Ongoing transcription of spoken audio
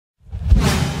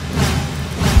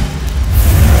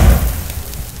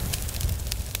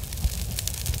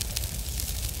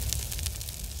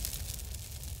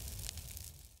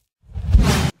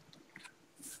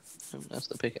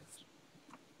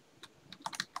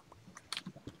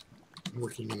I'm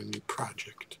working on a new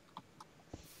project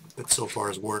that so far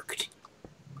has worked.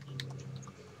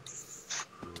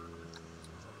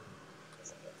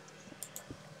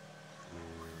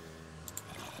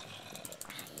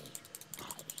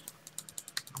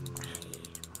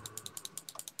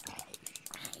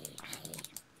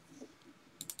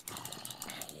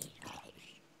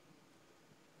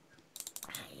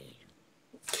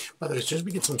 By the way, as soon as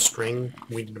we get some string,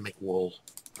 we need to make wool.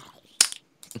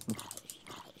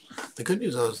 The good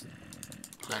news is,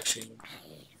 actually,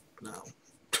 no.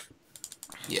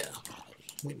 Yeah,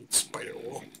 we need spider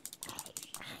wool.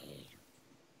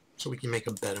 So we can make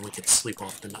a bed and we can sleep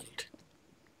off the night.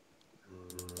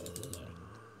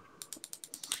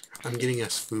 I'm getting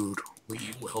us food. We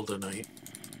eat well tonight.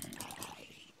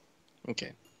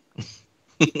 Okay.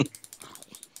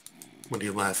 What are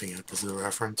you laughing at? This is a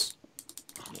reference?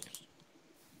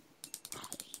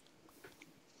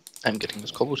 I'm getting this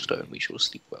cobblestone. We shall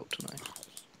sleep well tonight.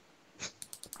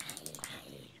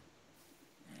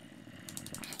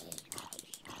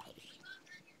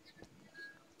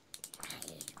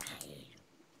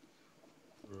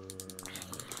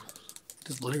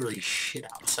 There's literally shit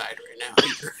outside right now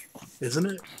here. Isn't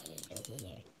it?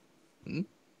 Hmm?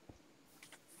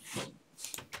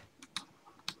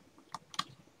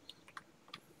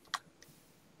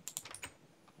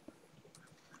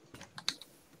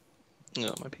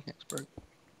 No, my pickaxe broke.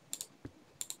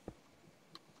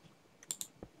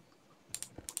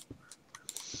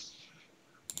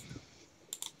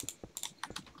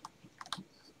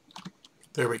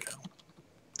 There we go.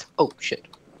 Oh, shit.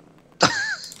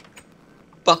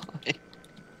 Bye.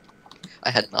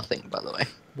 I had nothing, by the way.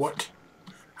 What?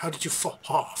 How did you fall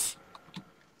off?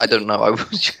 I don't know, I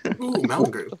was... Ooh,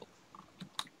 mountain grew.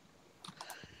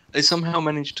 I somehow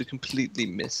managed to completely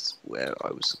miss where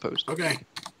I was supposed to Okay. be.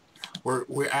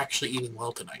 We're actually eating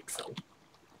well tonight, Phil.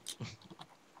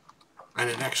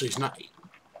 And it actually is night.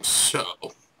 So...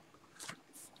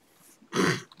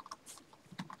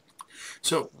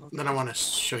 So, then I want to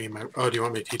show you my... Oh, do you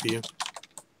want me to TP you?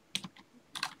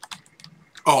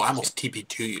 Oh, I almost TP'd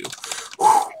to you.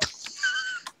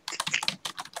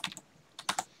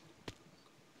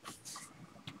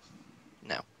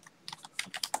 No.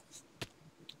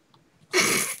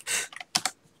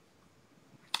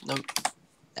 No.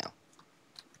 No.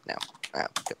 No. Oh,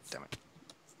 God damn it.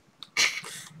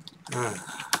 No.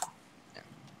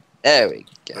 There we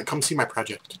go. Come see my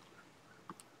project.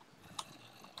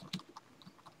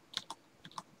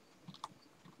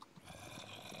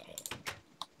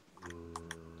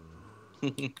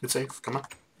 It's safe. Come on.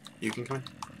 You can come in.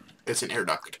 It's an air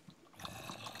duct.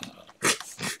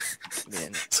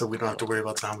 Man. So we don't have to worry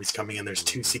about zombies coming in. There's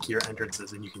 2 secure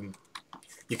entrances, and you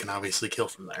can obviously kill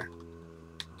from there.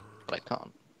 But I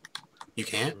can't. You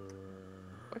can't?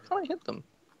 Why can't I hit them?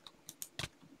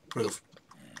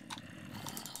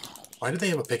 Why do they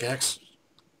have a pickaxe?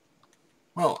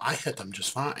 Well, I hit them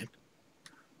just fine.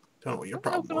 Don't know what your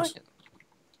problem was.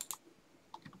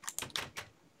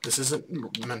 This isn't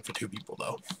meant for 2 people,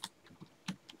 though.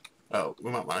 Oh, we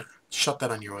might want to shut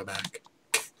that on your way back.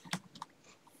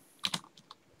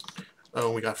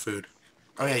 Oh, we got food.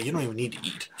 Oh yeah, you don't even need to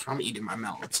eat. I'm eating my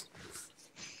melons.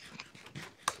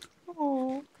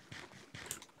 Oh.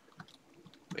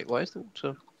 Wait, why is the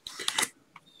water...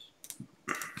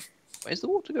 Why is the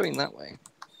water going that way?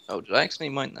 Oh, did I actually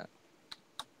mine that?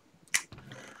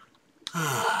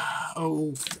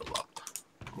 Oh, Philip.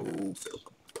 Oh, Philip.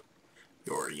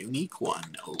 You're a unique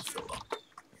one, oh, Philip.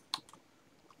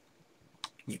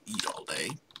 You eat all day.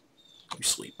 You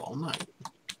sleep all night.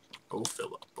 Oh,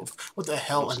 Philip. Oh, what the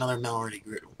hell? Another melon already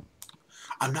grew.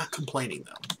 I'm not complaining,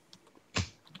 though.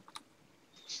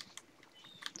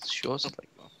 It sure sounds like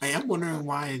one. I am wondering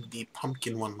why the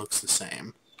pumpkin one looks the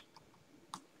same.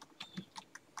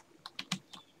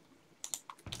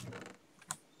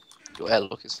 Your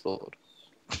airlock is flawed.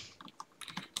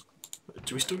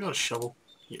 Do we still got a shovel?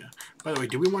 Yeah. By the way,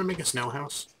 do we want to make a snow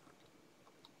house?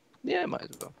 Yeah, might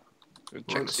as well. We'll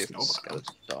We're check in to see a if the snow biome.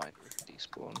 skeleton died or if it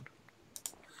despawned.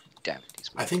 Damn it,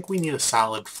 despawned. I think we need a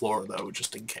solid floor, though,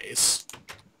 just in case.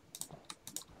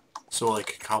 So,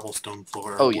 like, cobblestone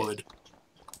floor or wood.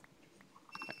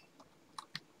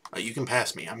 Yeah. You can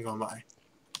pass me. I'm going by.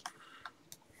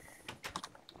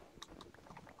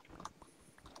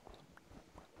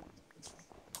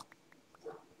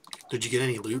 Did you get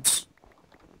any loots?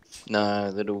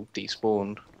 No, they're all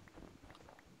despawned.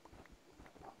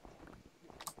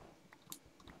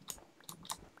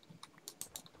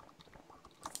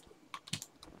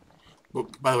 Well,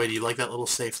 by the way, do you like that little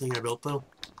safe thing I built, though?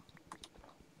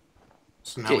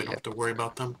 So now we don't have to worry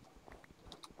about them.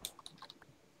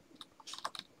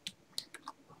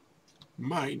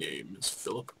 My name is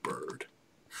Philip Bird.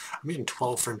 I'm getting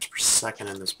 12 frames per second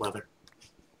in this weather.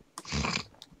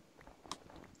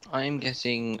 I'm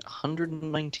getting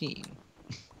 119.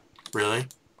 Really?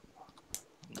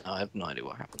 No, I have no idea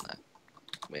what happened there.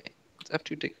 Wait, does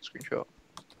F2 take a screenshot?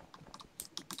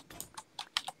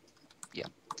 Yeah,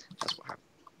 that's what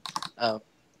happened.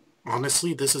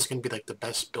 Honestly, this is going to be like the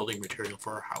best building material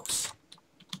for our house.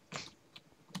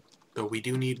 Though we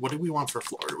do need... What do we want for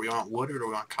floor? Do we want wood or do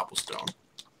we want cobblestone?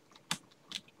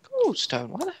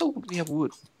 Cobblestone? Why the hell would we have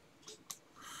wood?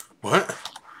 What?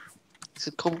 It's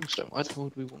a cobblestone. Why the hell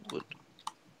would we want wood?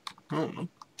 I don't know.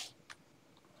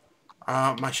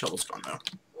 My shovel's gone though.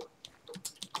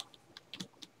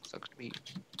 Sucks to be.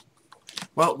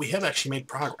 Well, we have actually made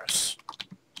progress.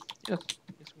 Yes,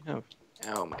 yes we have.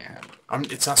 Oh man.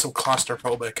 It's not so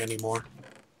claustrophobic anymore.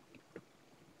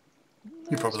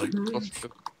 You probably like...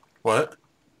 Claustrophobic. What? I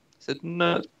said,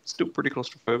 no, it's still pretty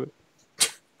claustrophobic.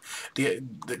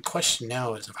 The question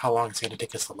now is of how long it's going to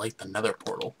take us to light the nether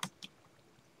portal.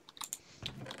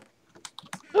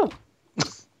 Oh.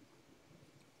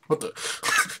 What the...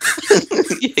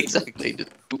 Yeah, exactly.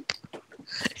 Just, boop.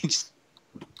 Just...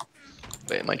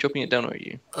 Wait, am I chopping it down or are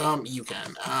you? You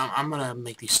can. I'm going to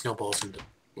make these snowballs into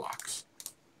blocks.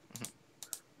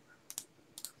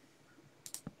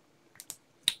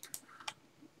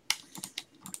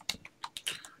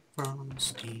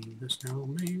 Frosty the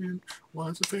Snowman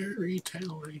was a fairy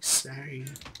tale, they say.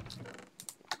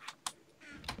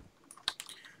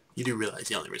 You do realize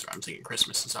the only reason I'm singing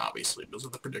Christmas is obviously because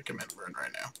of the predicament we're in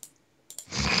right now.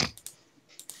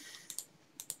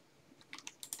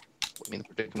 I mean,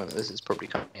 the predicament of this is probably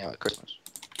coming out at Christmas.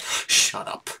 Shut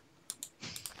up.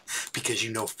 Because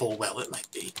you know full well it might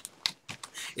be.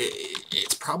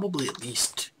 It's probably at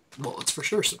least, well, it's for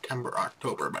sure September,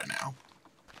 October by now.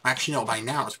 Actually, no, by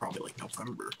now it's probably like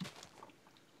November.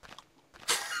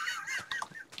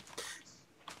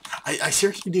 I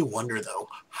seriously do wonder, though,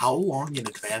 how long in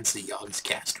advance the Young's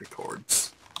cast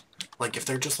records. Like, if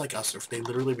they're just like us, or if they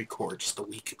literally record just a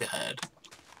week ahead.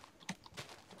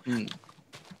 Hmm.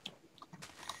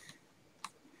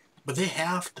 But they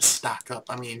have to stock up.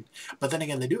 I mean, but then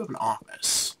again, they do have an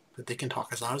office that they can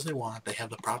talk as loud as they want. They have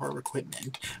the proper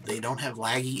equipment. They don't have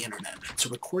laggy internet. So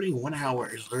recording 1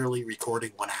 hour is literally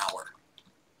recording 1 hour.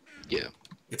 Yeah.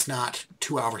 It's not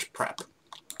 2 hours prep.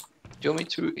 Do you want me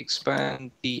to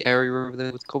expand the area over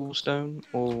there with cobblestone,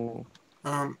 or...?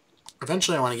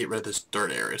 Eventually I want to get rid of this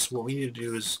dirt area. So what we need to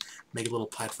do is make a little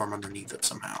platform underneath it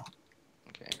somehow.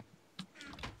 Okay.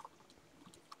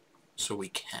 So we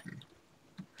can.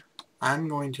 I'm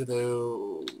going to,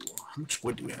 though... How much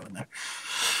wood do we have in there?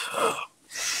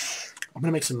 I'm going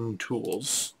to make some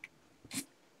tools.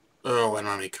 Oh, I don't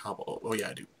have any cobble. Oh, yeah,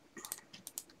 I do.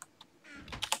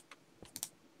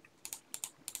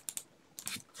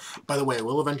 By the way,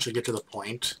 we'll eventually get to the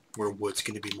point where wood's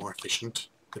going to be more efficient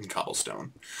than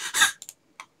cobblestone.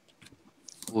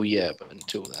 Well, yeah, but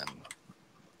until then...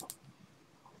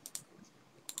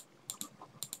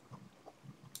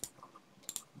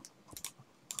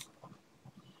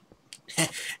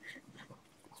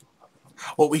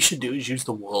 What we should do is use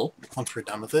the wool once we're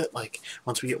done with it. Like,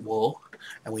 once we get wool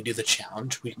and we do the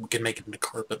challenge, we can make it into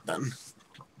carpet then.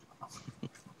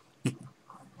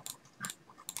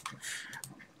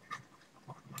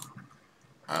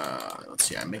 Let's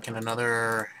see, I'm making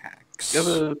another axe. You have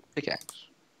a pickaxe?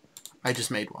 I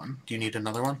just made one. Do you need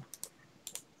another one?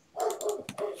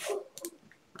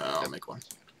 I'll make one.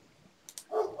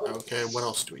 Okay, what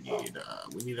else do we need?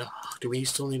 Do we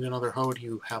still need another hoe? Do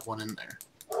you have one in there?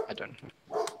 I don't have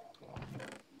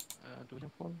do we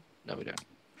have one? No, we don't.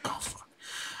 Oh, fuck.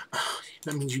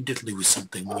 That means you did lose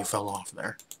something when you fell off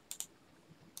there.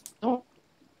 No.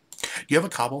 Do you have a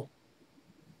cobble?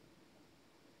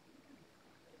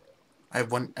 I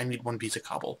need one piece of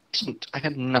cobble. I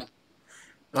had nothing.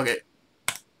 Okay.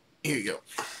 Here you go.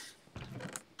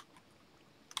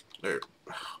 There.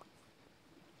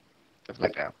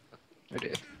 Like that. I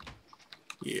did.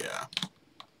 Yeah.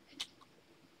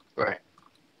 Right.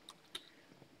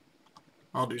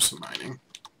 I'll do some mining.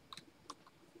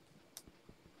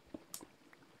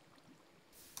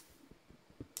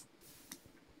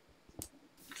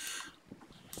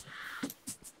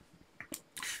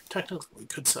 Technically, we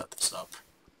could set this up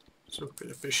so we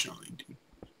could efficiently do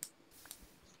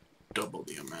double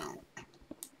the amount.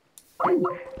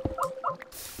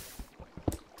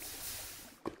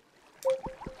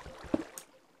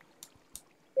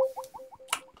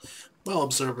 Well,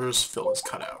 observers, Phil is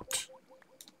cut out.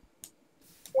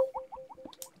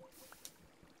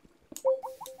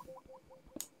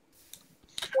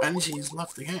 And she's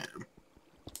left again.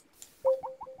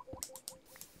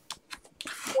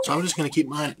 So I'm just going to keep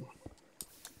mining.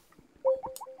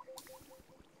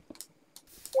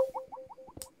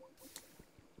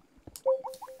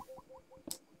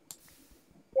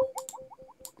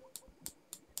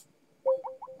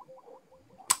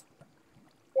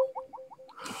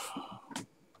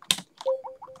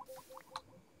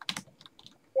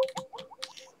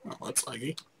 Oh, that's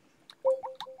laggy.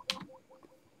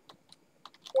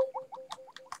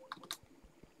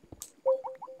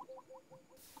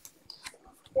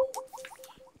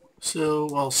 So,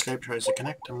 while Skype tries to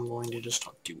connect, I'm going to just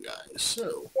talk to you guys.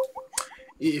 So,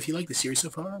 if you like the series so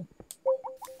far,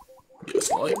 give us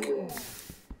a like.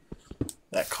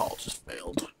 That call just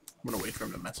failed. I'm going to wait for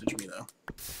him to message me, though.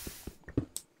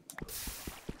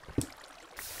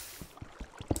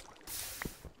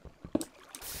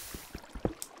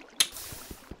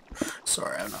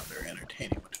 Sorry, I'm not very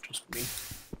entertaining, but it's just me.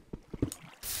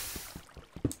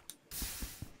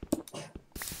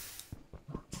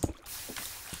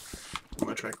 I'm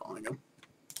going to try calling him.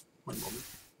 One moment.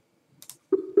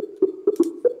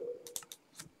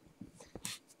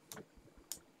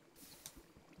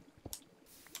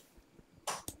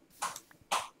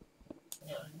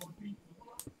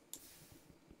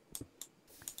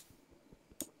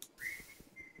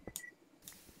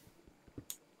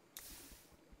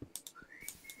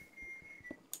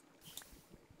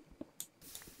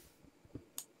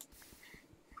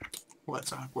 Well,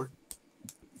 that's awkward.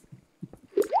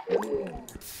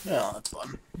 Yeah, that's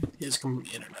fun. His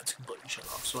internet's completely shut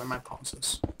off, so I might pause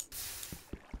this.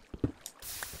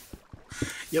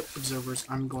 Yep, observers,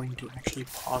 I'm going to actually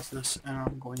pause this, and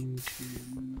we're going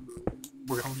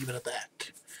to leave it at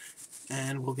that.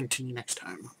 And we'll continue next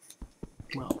time.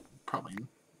 Well, probably in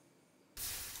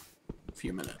a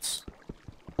few minutes.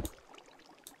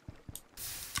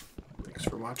 Thanks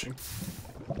for watching.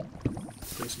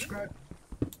 Please subscribe.